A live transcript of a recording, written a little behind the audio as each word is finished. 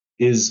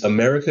Is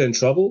America in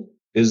trouble?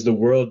 Is the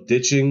world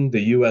ditching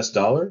the US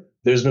dollar?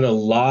 There's been a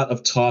lot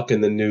of talk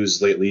in the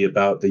news lately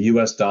about the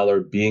US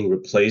dollar being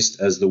replaced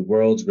as the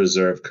world's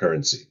reserve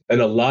currency. And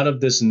a lot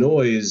of this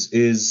noise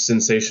is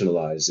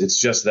sensationalized. It's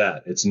just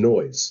that, it's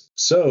noise.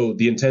 So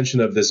the intention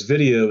of this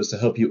video is to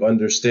help you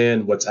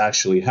understand what's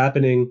actually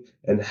happening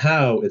and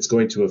how it's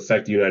going to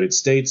affect the United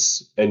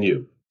States and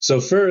you. So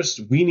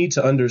first, we need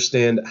to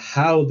understand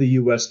how the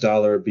US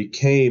dollar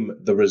became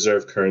the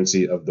reserve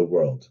currency of the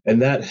world.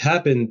 And that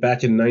happened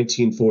back in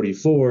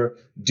 1944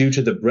 due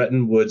to the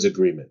Bretton Woods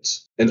Agreement.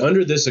 And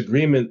under this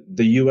agreement,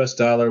 the US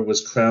dollar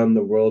was crowned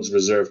the world's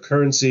reserve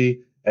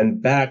currency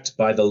and backed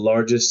by the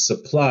largest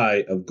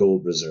supply of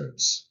gold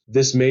reserves.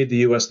 This made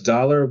the US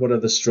dollar one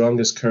of the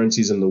strongest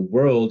currencies in the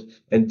world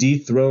and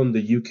dethroned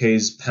the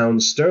UK's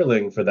pound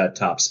sterling for that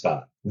top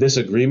spot. This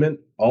agreement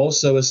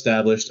also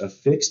established a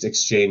fixed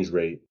exchange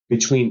rate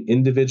between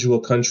individual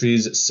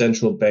countries'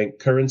 central bank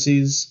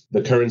currencies,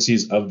 the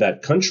currencies of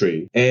that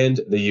country, and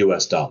the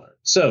US dollar.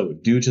 So,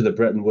 due to the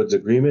Bretton Woods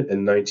Agreement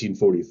in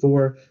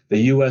 1944,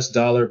 the US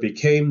dollar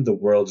became the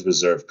world's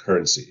reserve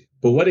currency.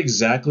 But what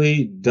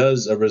exactly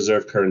does a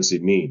reserve currency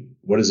mean?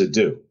 What does it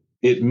do?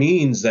 It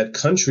means that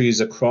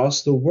countries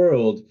across the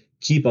world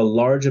keep a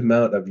large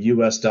amount of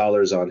US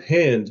dollars on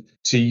hand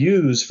to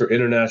use for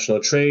international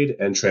trade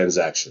and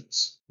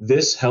transactions.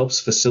 This helps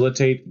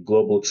facilitate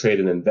global trade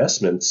and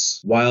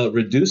investments while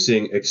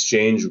reducing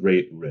exchange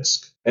rate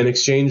risk. And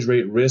exchange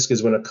rate risk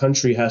is when a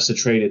country has to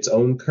trade its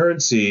own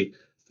currency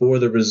for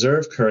the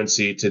reserve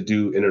currency to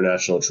do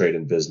international trade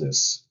and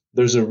business.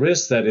 There's a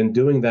risk that in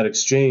doing that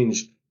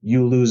exchange,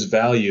 you lose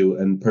value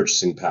and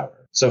purchasing power.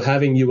 So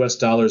having US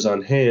dollars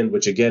on hand,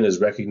 which again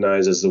is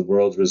recognized as the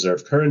world's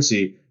reserve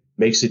currency,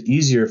 makes it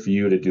easier for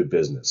you to do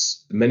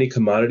business. Many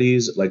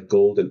commodities like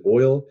gold and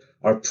oil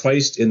are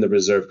priced in the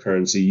reserve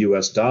currency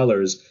US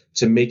dollars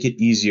to make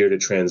it easier to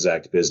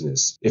transact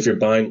business. If you're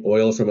buying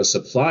oil from a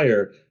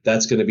supplier,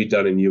 that's going to be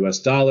done in US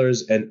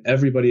dollars, and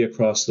everybody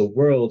across the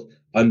world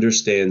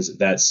understands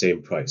that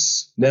same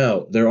price.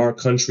 Now, there are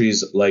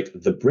countries like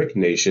the BRIC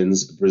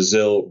nations,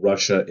 Brazil,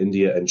 Russia,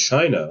 India, and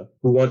China,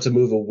 who want to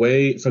move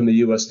away from the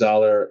US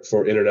dollar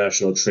for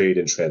international trade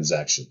and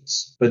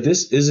transactions. But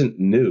this isn't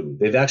new.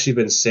 They've actually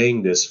been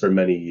saying this for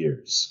many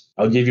years.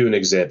 I'll give you an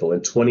example.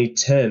 In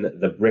 2010,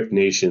 the BRIC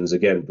nations,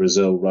 again,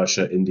 Brazil,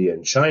 Russia, India,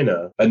 and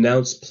China,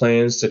 announced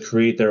plans to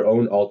create their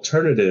own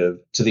alternative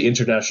to the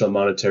International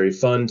Monetary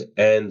Fund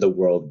and the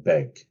World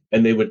Bank.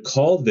 And they would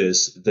call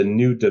this the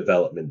New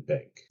Development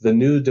Bank. The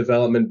New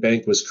Development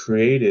Bank was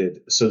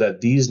created so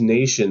that these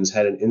nations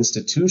had an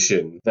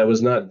institution that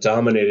was not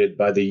dominated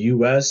by the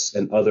US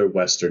and other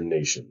Western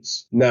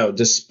nations. Now,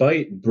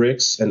 despite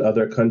BRICS and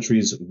other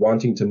countries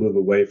wanting to move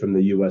away from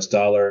the US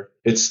dollar,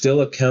 it still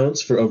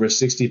accounts for over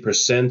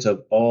 60%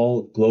 of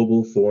all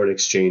global foreign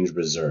exchange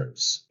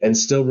reserves and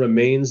still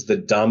remains the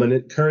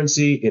dominant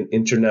currency in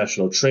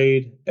international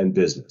trade and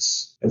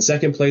business. And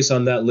second place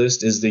on that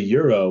list is the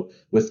euro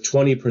with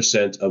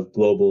 20% of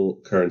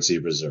global currency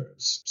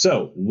reserves.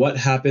 So what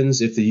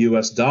happens if the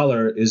US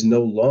dollar is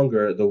no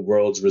longer the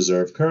world's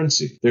reserve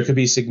currency? There could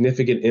be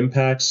significant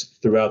impacts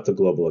throughout the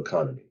global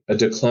economy. A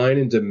decline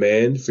in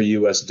demand for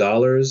US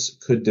dollars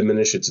could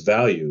diminish its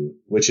value,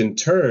 which in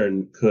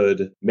turn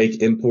could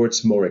make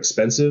imports more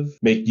expensive,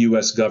 make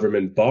US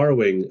government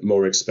borrowing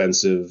more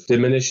expensive,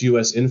 diminish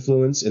US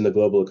influence in the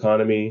global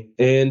economy,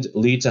 and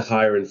lead to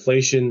higher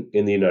inflation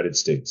in the United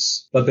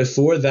States. But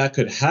before that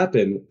could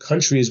happen,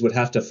 countries would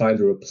have to find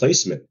a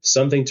replacement,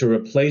 something to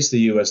replace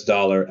the US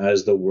dollar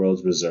as the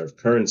world's reserve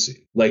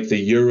currency, like the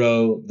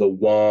euro, the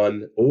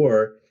yuan,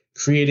 or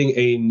creating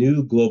a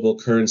new global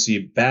currency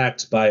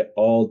backed by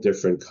all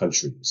different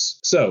countries.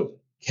 So,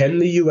 can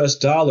the US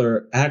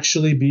dollar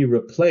actually be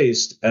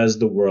replaced as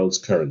the world's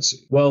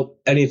currency? Well,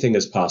 anything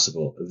is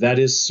possible. That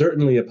is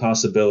certainly a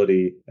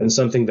possibility and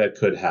something that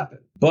could happen.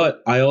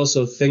 But I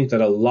also think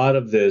that a lot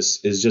of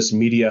this is just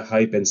media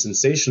hype and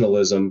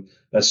sensationalism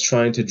that's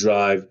trying to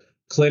drive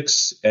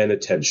clicks and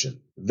attention.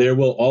 There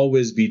will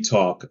always be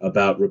talk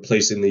about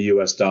replacing the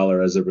US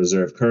dollar as a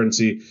reserve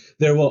currency.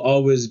 There will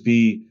always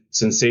be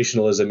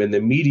sensationalism in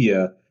the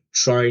media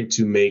trying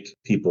to make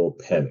people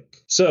panic.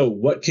 So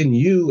what can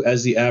you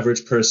as the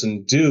average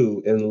person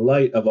do in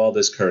light of all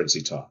this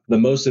currency talk? The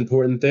most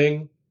important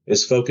thing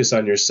is focus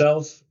on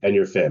yourself and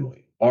your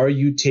family. Are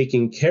you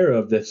taking care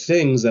of the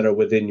things that are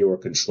within your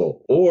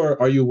control? Or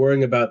are you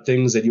worrying about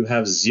things that you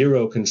have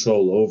zero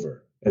control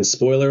over? And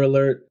spoiler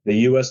alert, the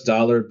US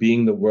dollar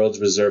being the world's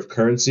reserve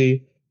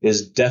currency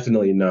is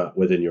definitely not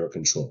within your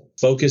control.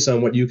 Focus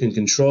on what you can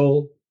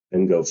control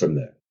and go from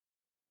there.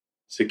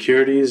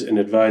 Securities and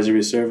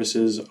advisory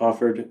services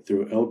offered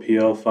through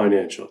LPL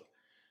Financial,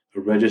 a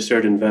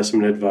registered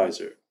investment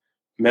advisor.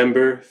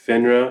 Member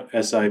FINRA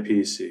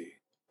SIPC.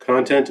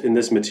 Content in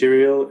this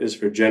material is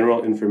for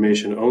general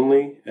information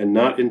only and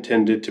not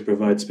intended to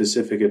provide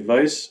specific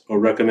advice or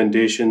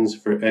recommendations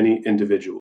for any individual.